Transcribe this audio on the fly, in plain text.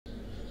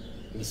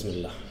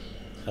Bismillah.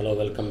 Hello,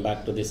 welcome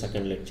back to the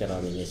second lecture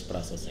on image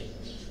processing.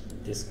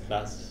 This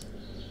class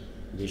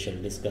we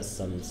shall discuss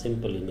some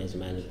simple image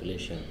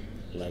manipulation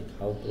like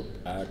how to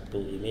add two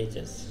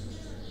images,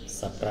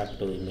 subtract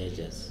two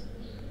images,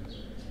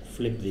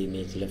 flip the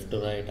image left to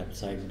right,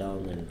 upside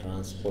down and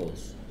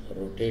transpose,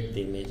 rotate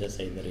the images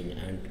either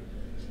in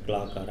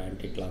clock or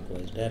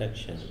anti-clockwise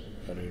direction,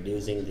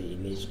 reducing the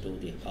image to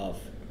the half.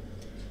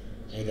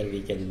 Either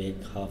we can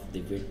make half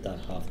the width or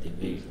half the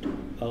weight,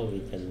 how we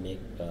can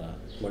make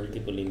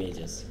multiple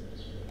images,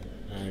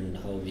 and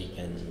how we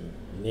can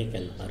make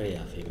an array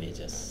of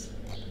images.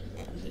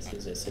 And this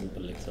is a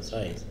simple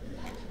exercise.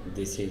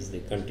 This is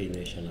the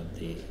continuation of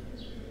the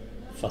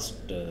first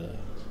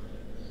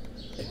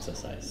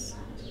exercise.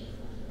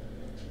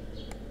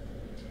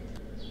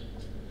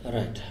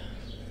 Alright,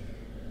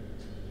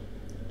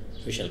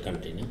 we shall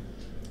continue.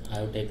 I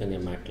have taken a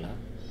Matlab,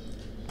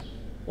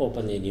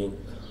 open a new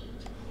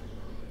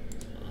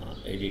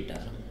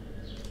editor.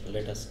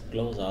 Let us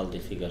close all the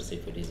figures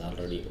if it is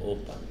already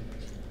open,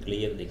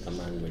 clear the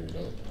command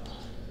window,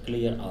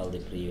 clear all the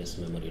previous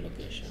memory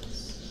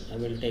locations. I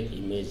will take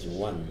image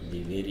 1,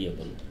 the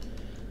variable.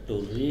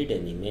 To read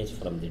an image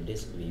from the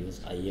disk we use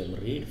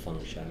ImRead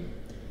function,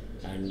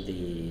 and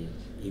the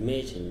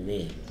image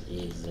name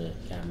is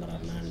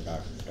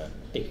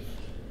cameraman.tiff,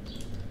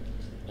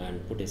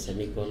 and put a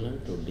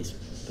semicolon to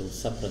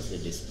suppress the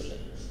display.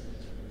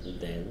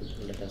 Then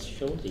let us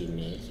show the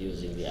image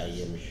using the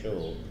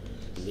ImShow.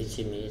 Which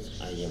image?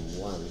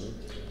 Im1.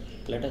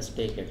 Let us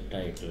take a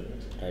title.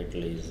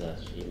 Title is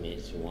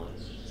image 1.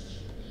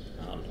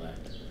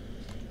 Alright.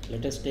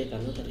 Let us take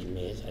another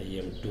image,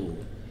 Im2.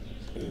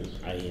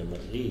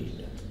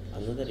 ImRead.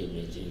 Another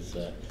image is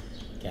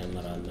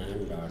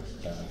cameraman.tiff,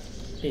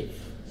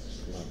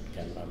 not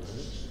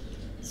cameraman,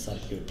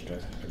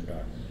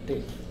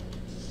 circuit.tiff,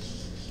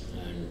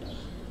 and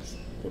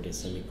put a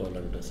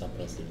semicolon to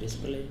suppress the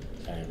display,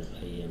 and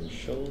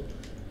ImShow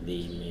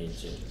the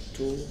image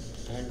 2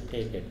 and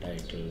take a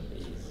title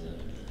is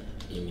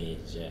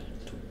image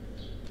 2.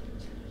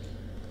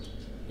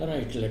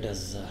 Alright, let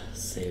us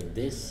save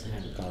this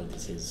and call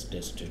this is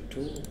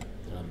test2.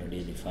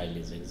 Already the file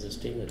is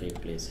existing,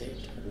 replace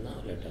it.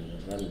 Now let us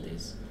run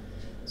this.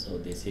 So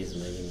this is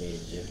my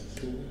image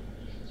 2,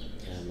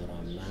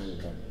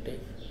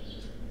 cameraman.tiff.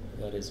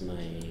 Where is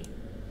my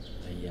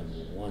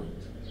Im1?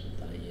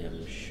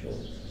 ImShow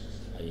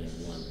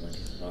Im1. What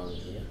is wrong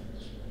here?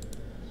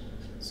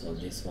 So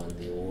this one,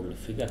 the old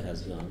figure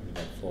has gone,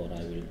 therefore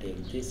I will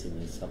take this in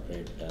a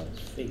separate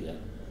figure.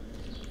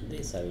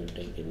 This I will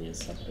take in a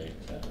separate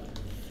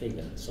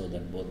figure so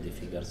that both the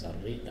figures are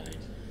retained.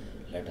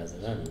 Let us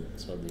run.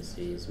 So this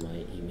is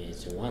my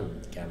image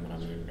 1,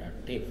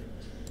 cameraman.tiff.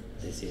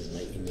 This is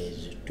my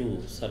image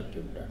 2,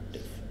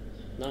 circuit.tiff.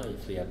 Now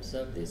if we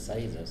observe the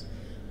sizes,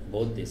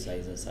 both the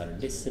sizes are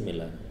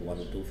dissimilar,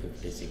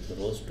 256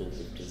 rows,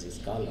 256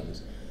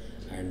 columns,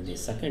 and the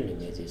second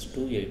image is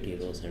 280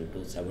 rows and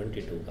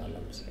 272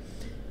 columns.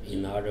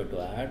 In order to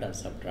add or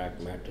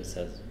subtract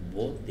matrices,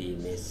 both the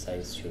image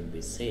size should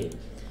be same.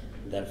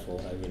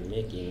 Therefore, I will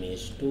make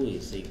image 2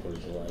 is equal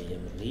to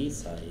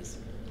ImResize.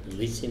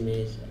 Which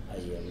image?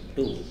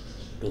 Im2.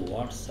 To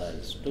what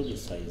size? To the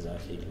size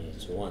of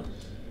image 1.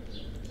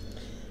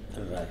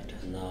 Alright,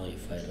 now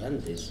if I run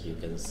this, you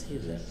can see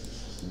that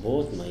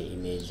both my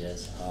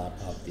images are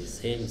of the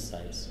same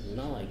size.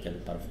 Now I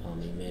can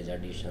perform image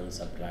addition,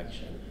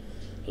 subtraction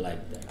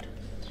like that.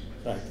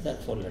 Right,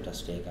 therefore let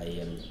us take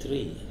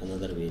Im3,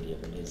 another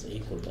variable is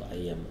equal to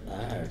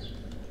ImAdd.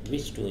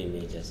 Which two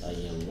images?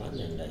 Im1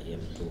 and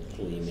Im2.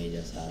 Two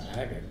images are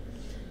added.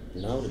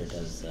 Now let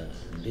us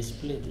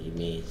display the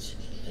image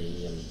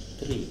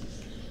Im3,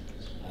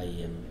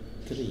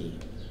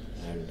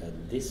 and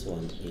this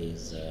one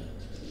is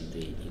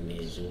the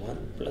image 1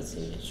 plus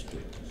image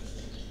 2.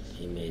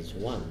 Image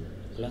 1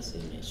 plus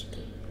image 2.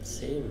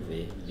 Same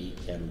way we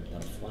can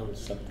perform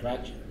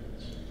subtraction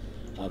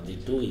of the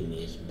two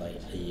images by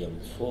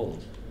Im4,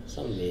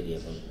 some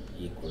variable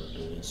equal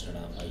to, instead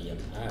of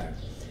ImAdd,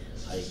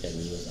 I can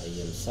use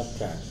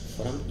ImSubtract.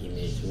 From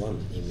image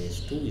 1,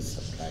 image 2 is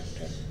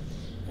subtracted,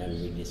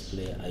 and we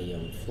display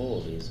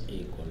Im4 is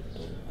equal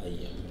to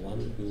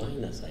Im1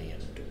 minus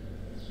Im2.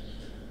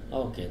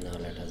 Okay, now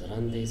let us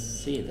run this.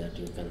 See that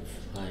you can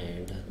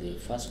find the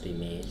first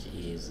image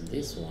is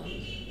this one,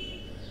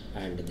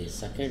 and the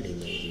second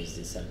image is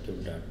the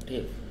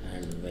circuit.tiff,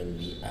 and when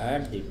we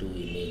add the two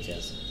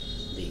images,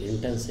 the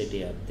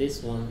intensity of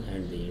this one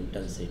and the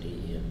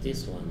intensity of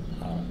this one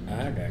are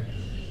added,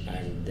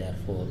 and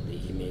therefore the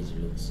image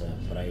looks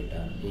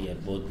brighter. Here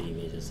both the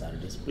images are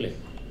displayed.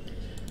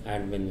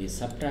 And when we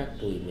subtract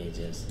two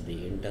images,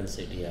 the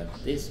intensity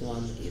of this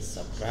one is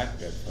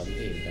subtracted from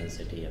the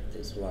intensity of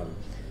this one.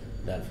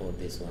 Therefore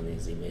this one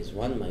is image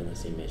 1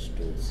 minus image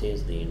 2.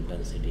 Since the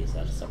intensities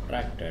are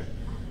subtracted,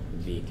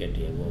 we get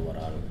a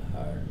overall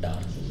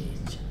dark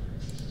image.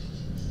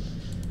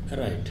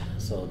 Right,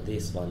 so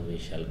this one we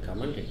shall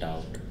comment it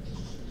out,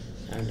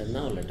 and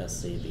now let us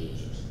see the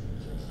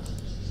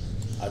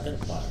other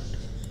part.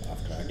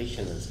 After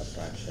addition and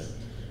subtraction,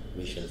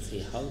 we shall see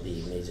how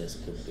the images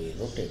could be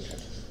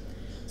rotated.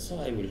 So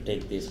I will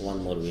take this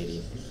one more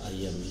variable. I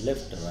am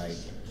left right,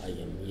 I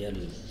am L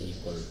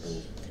equal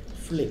to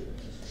flip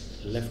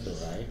left to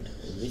right,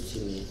 which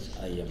image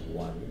I am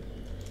 1,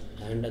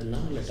 and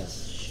now let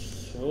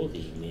us show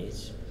the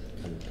image,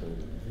 control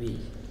V.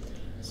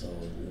 So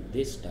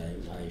this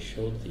time I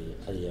show the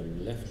I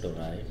am left to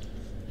right,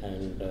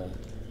 and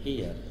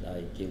here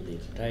I give the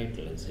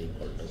title is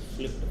equal to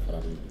flip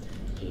from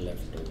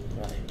left to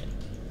right.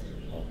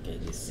 Okay,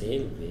 the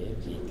same way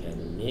we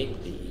can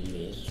make the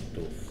image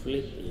to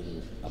flip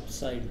in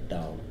upside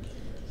down.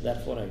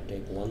 Therefore I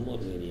take one more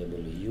variable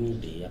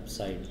UD,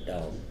 upside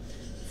down,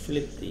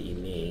 flip the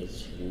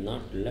image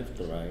not left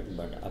to right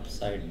but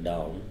upside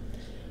down,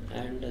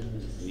 and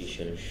we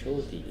shall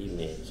show the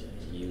image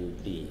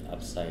UD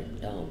upside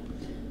down,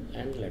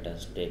 and let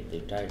us take the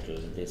title.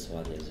 This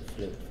one is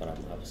flipped from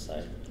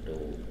upside to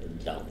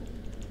down.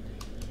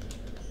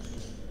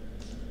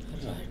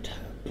 Right.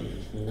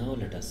 Now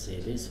let us say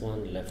this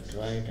one left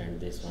right and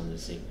this one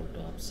is equal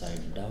to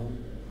upside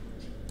down.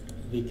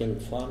 We can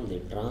form the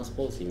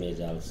transpose image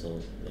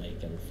also. I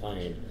can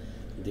find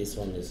this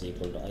one is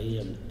equal to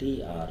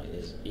IMTR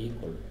is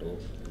equal to,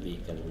 we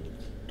can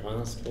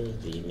transpose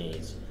the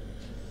image,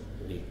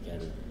 we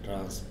can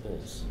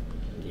transpose,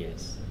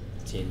 yes,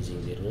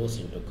 changing the rows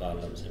into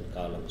columns and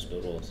columns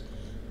to rows.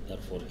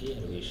 Therefore here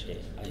we say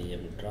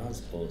IM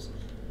transpose.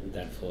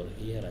 Therefore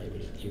here I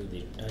will give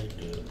the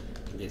title,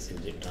 this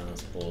is the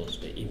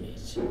transposed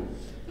image.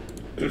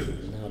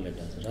 Now let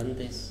us run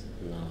this.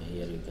 Now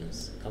here you can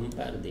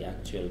compare the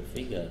actual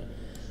figure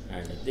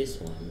and this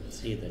one.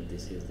 See that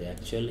this is the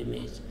actual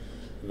image.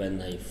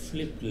 When I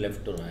flip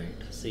left to right,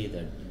 see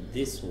that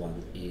this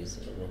one is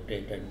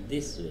rotated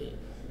this way.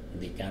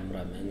 The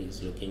cameraman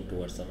is looking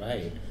towards the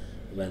right.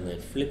 When I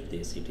flip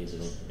this, he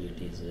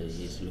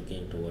is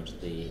looking towards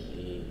the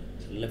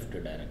left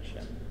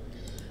direction.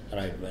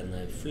 Right, when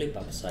I flip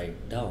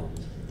upside down,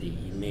 the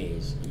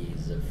image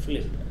is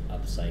flipped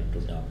upside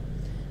to down.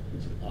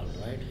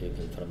 Alright, you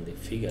can, from the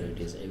figure it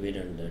is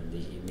evident that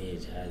the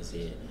image has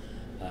a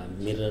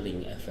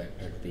mirroring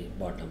effect at the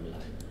bottom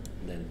line.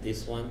 Then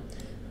this one,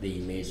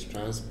 the image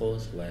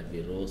transpose, where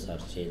the rows are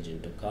changed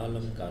into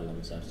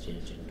columns are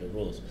changed into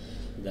rows.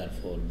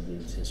 Therefore,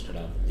 instead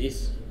of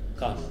this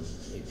column,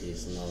 it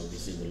is now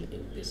visible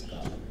in this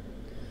column.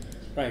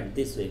 Right,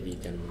 this way we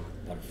can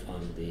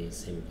perform the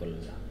simple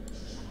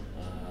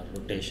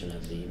rotation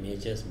of the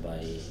images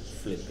by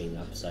flipping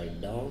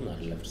upside down or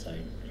left to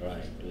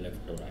right.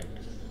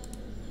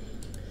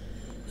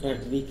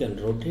 Right, we can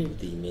rotate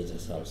the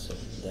images also.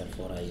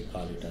 Therefore I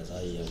call it as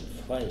IM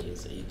phi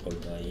is equal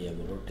to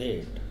IM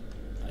rotate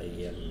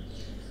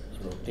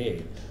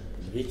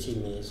which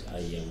image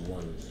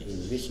IM1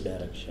 in which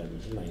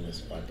direction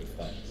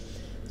 -45.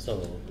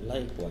 So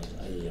likewise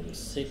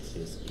IM6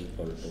 is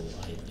equal to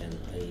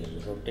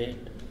IM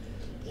rotate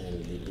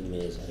and the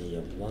image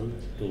IM1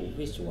 to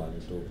which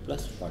one, to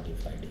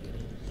 +45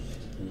 degree.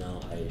 Now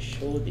I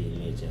show the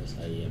images.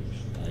 I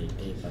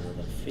take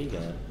another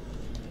figure.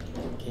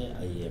 Okay,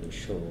 I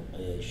show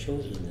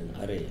in an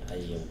array.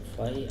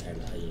 IM5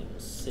 and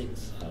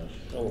IM6 are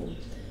shown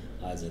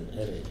as an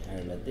array,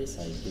 and this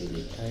I give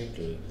the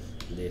title.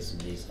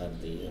 These are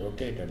the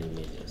rotated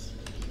images.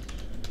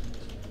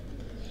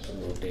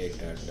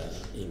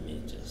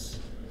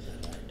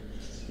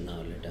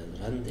 Now let us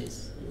run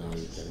this. Now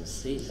you can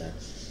see that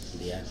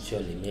the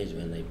actual image,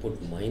 when I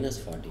put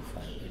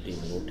 -45, it is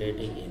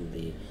rotating in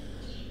the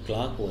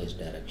clockwise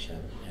direction,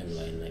 and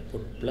when I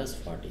put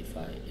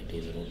 +45, it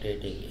is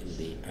rotating in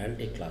the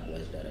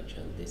anti-clockwise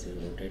direction. This is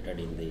rotated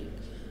in the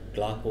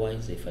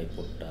clockwise if I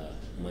put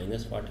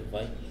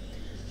 -45,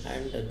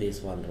 and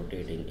this one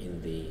rotating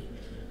in the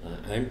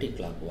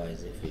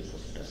anti-clockwise if we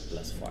put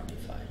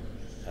 +45.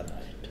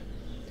 Alright.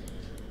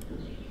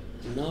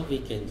 Now we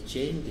can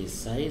change the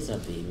size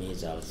of the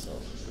image also.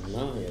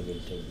 Now I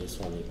will take this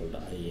one equal to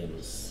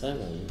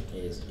IM7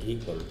 is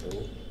equal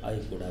to, I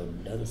could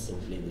have done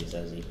simply this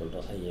as equal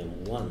to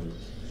IM1.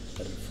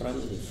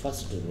 From the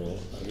first row,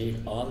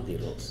 read all the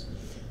rows,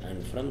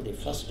 and from the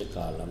first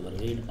column,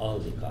 read all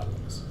the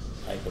columns.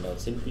 I could have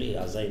simply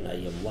assigned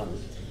IM1,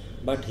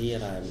 but here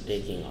I am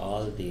taking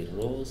all the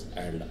rows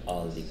and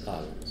all the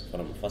columns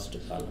from first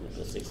column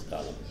to sixth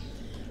column.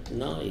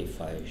 Now if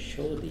I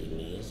show the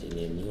image in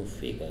a new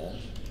figure,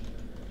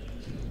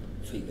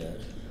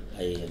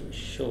 I am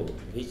show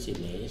which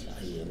image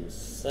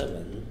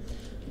IM7,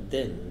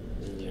 then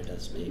let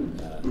us take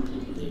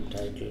the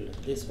title.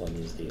 This one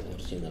is the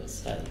original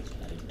size.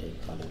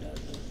 Call it as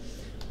the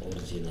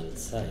original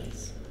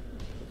size.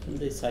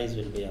 The size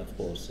will be, of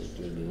course, it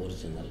will be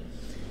original.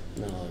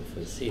 Now if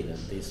we see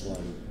that this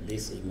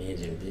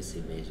image and this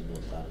image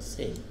both are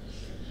same.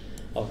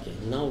 Okay,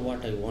 now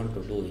what I want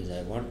to do is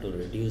I want to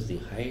reduce the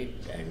height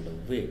and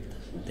width.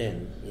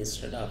 Then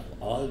instead of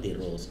all the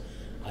rows,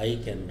 I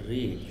can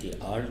read the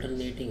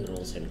alternating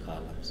rows and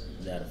columns.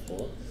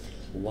 Therefore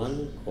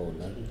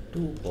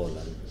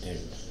 1:2:, and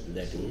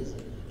that is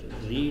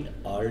read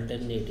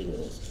alternating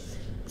rows.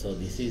 So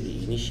this is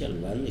the initial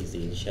one is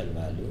the initial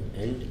value,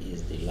 end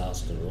is the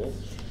last row,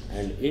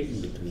 and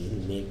in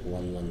between make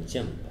one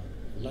jump.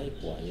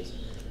 Likewise,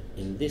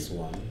 in this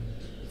one,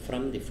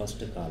 from the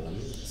first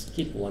column,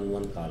 skip one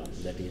column,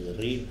 that is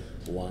read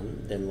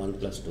 1, then 1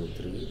 plus 2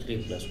 3,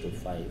 3 plus 2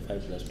 5,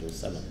 5 plus 2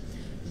 7.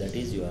 That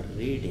is, you are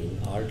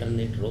reading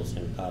alternate rows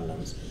and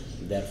columns.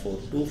 Therefore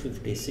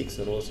 256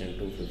 rows and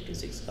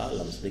 256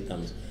 columns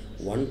becomes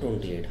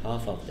 128,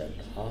 half of that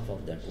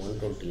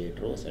 128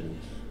 rows and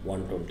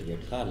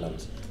 128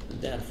 columns.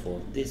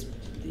 Therefore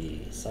the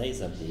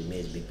size of the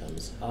image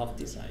becomes half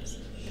the size.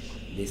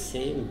 The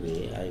same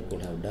way I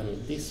could have done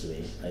it this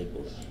way. I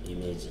could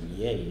image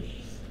 8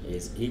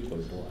 is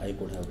equal to, I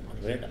could have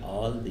read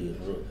all the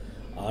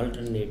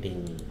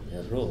alternating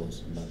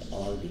rows but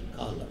all the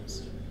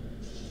columns.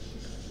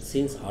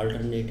 Since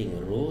alternating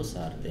rows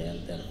are there,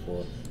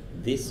 therefore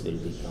this will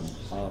become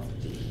half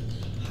the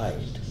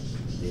height.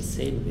 The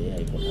same way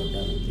I could have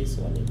done this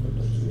one equal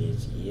to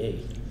image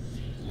 8,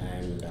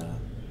 and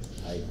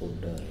I could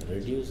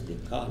reduce the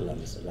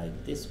columns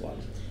like this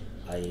one.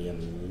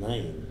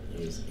 IM9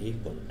 is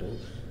equal to,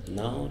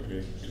 now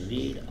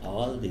read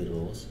all the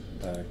rows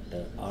but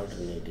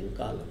alternating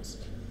columns.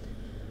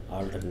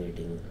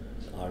 Alternating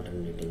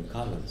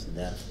columns.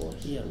 Therefore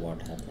here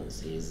what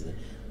happens is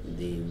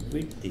the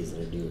width is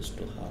reduced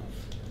to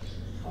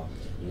half.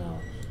 Now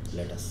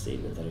let us see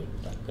whether it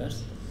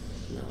occurs.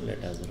 Now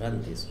let us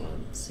run this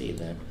one. See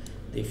that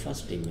the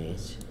first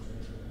image,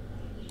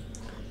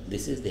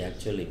 this is the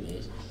actual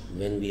image.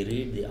 When we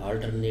read the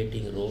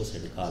alternating rows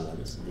and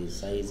columns, the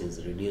size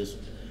is reduced.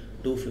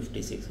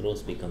 256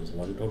 rows becomes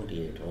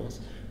 128 rows,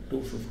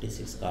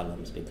 256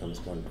 columns becomes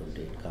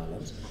 128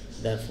 columns.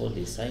 Therefore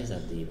the size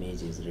of the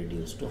image is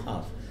reduced to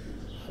half.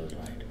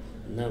 Alright,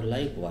 now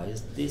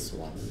likewise this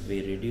one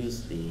we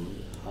reduce the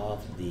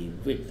half the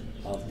width.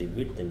 Half the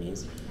width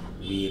means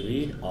we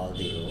read all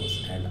the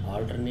rows and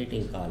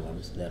alternating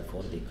columns,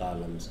 therefore the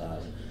columns are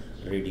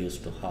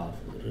reduced to half,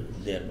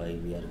 thereby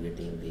we are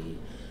getting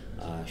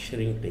the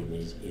shrinked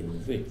image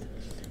in width.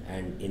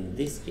 And in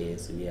this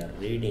case we are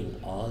reading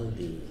all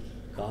the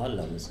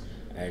columns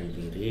and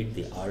we read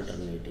the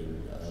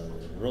alternating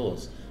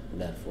rows,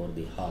 therefore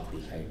the half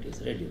the height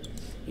is reduced.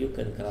 You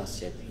can cross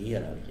check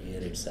here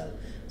itself.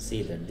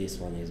 See that this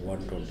one is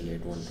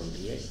 128,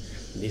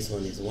 this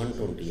one is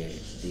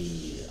 128,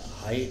 the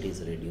height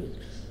is reduced,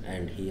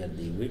 and here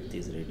the width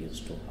is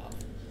reduced to half.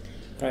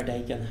 Right,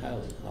 I can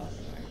have, alright,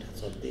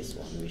 so this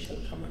one we shall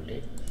comment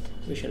it.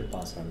 We shall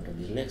pass on to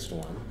the next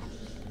one.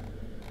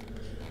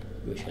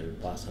 We shall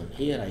pass on.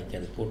 Here I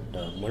can put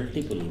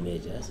multiple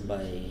images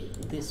by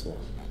this one.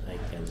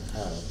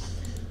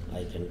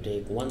 I can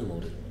take one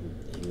more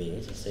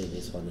image, say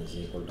this one is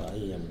equal to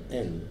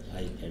IM10.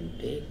 I can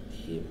take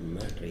the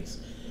matrix,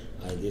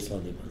 this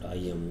one equal to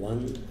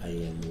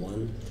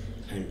IM1,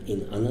 and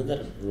in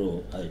another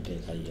row I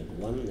take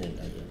IM1 and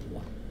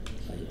IM1.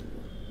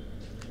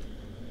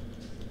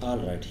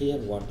 Alright, here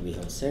what we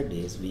have said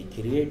is we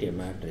create a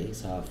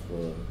matrix of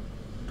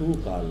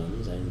 2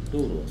 columns and 2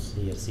 rows.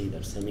 Here see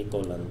that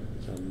semicolon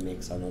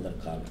makes another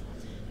column.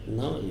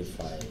 Now if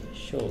I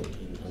show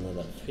in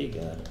another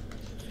figure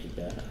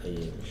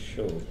I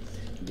show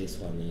this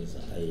one is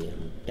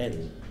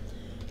IM10,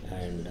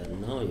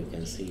 and now you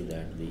can see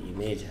that the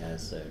image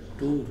has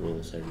 2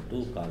 rows and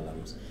 2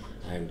 columns,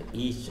 and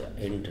each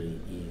entry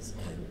is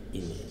an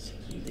image.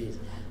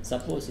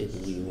 Suppose if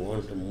we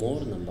want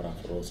more number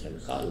of rows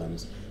and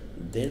columns,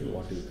 then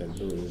what you can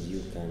do is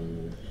you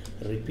can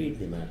repeat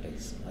the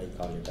matrix. I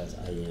call it as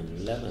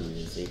IM11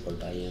 is equal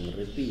to IM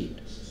repeat.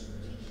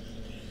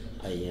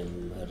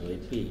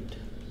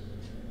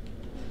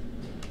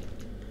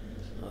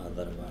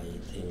 Otherwise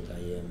I think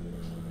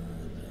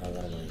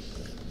otherwise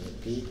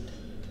repeat.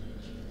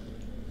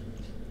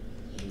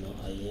 No,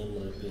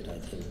 IM repeat. I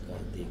think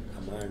the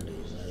command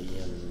is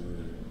IM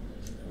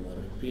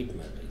repeat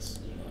matrix,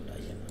 not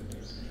IM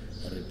repeat.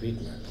 Repeat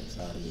matrix,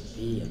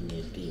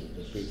 REPMAT,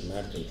 repeat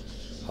matrix.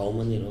 How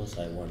many rows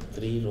I want?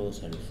 3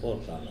 rows and 4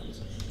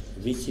 columns.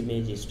 Which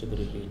image is to be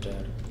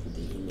repeated?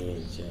 The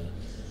image.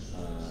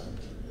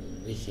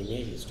 Which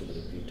image is to be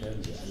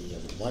repeated? The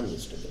IM1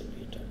 is to be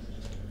repeated.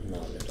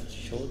 Now let us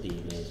show the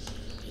image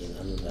in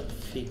another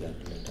figure.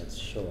 Let us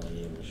show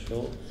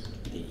show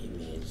the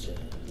image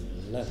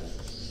 11.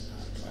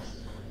 Right.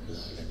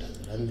 Now let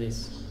us run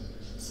this.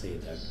 See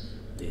that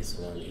this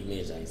one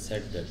image I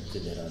said that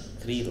there are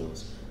 3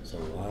 rows. So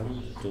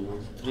 1,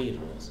 2, 3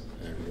 rows,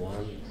 and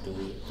 1,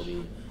 2,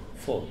 3,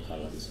 4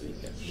 columns we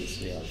get.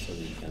 This way also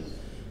we can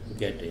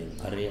get an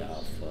array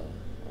of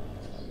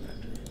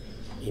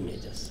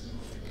images.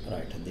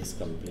 Right, this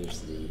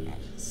completes the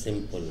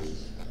simple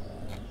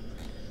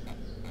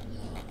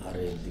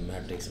array, the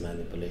matrix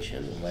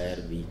manipulation, where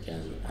we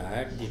can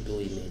add the 2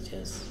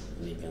 images,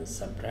 we can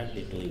subtract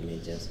the 2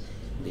 images,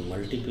 the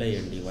multiply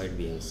and divide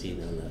we have seen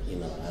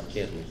in our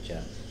earlier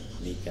lecture.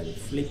 We can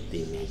flip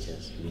the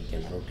images, we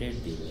can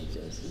rotate the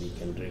images, we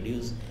can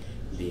reduce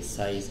the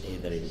size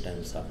either in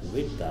terms of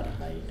width or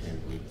height,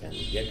 and we can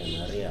get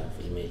an array of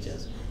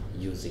images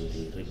using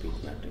the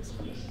repeat matrix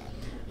command.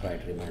 right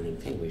remaining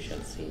thing we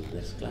shall see in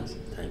next class.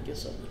 Thank you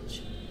so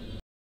much.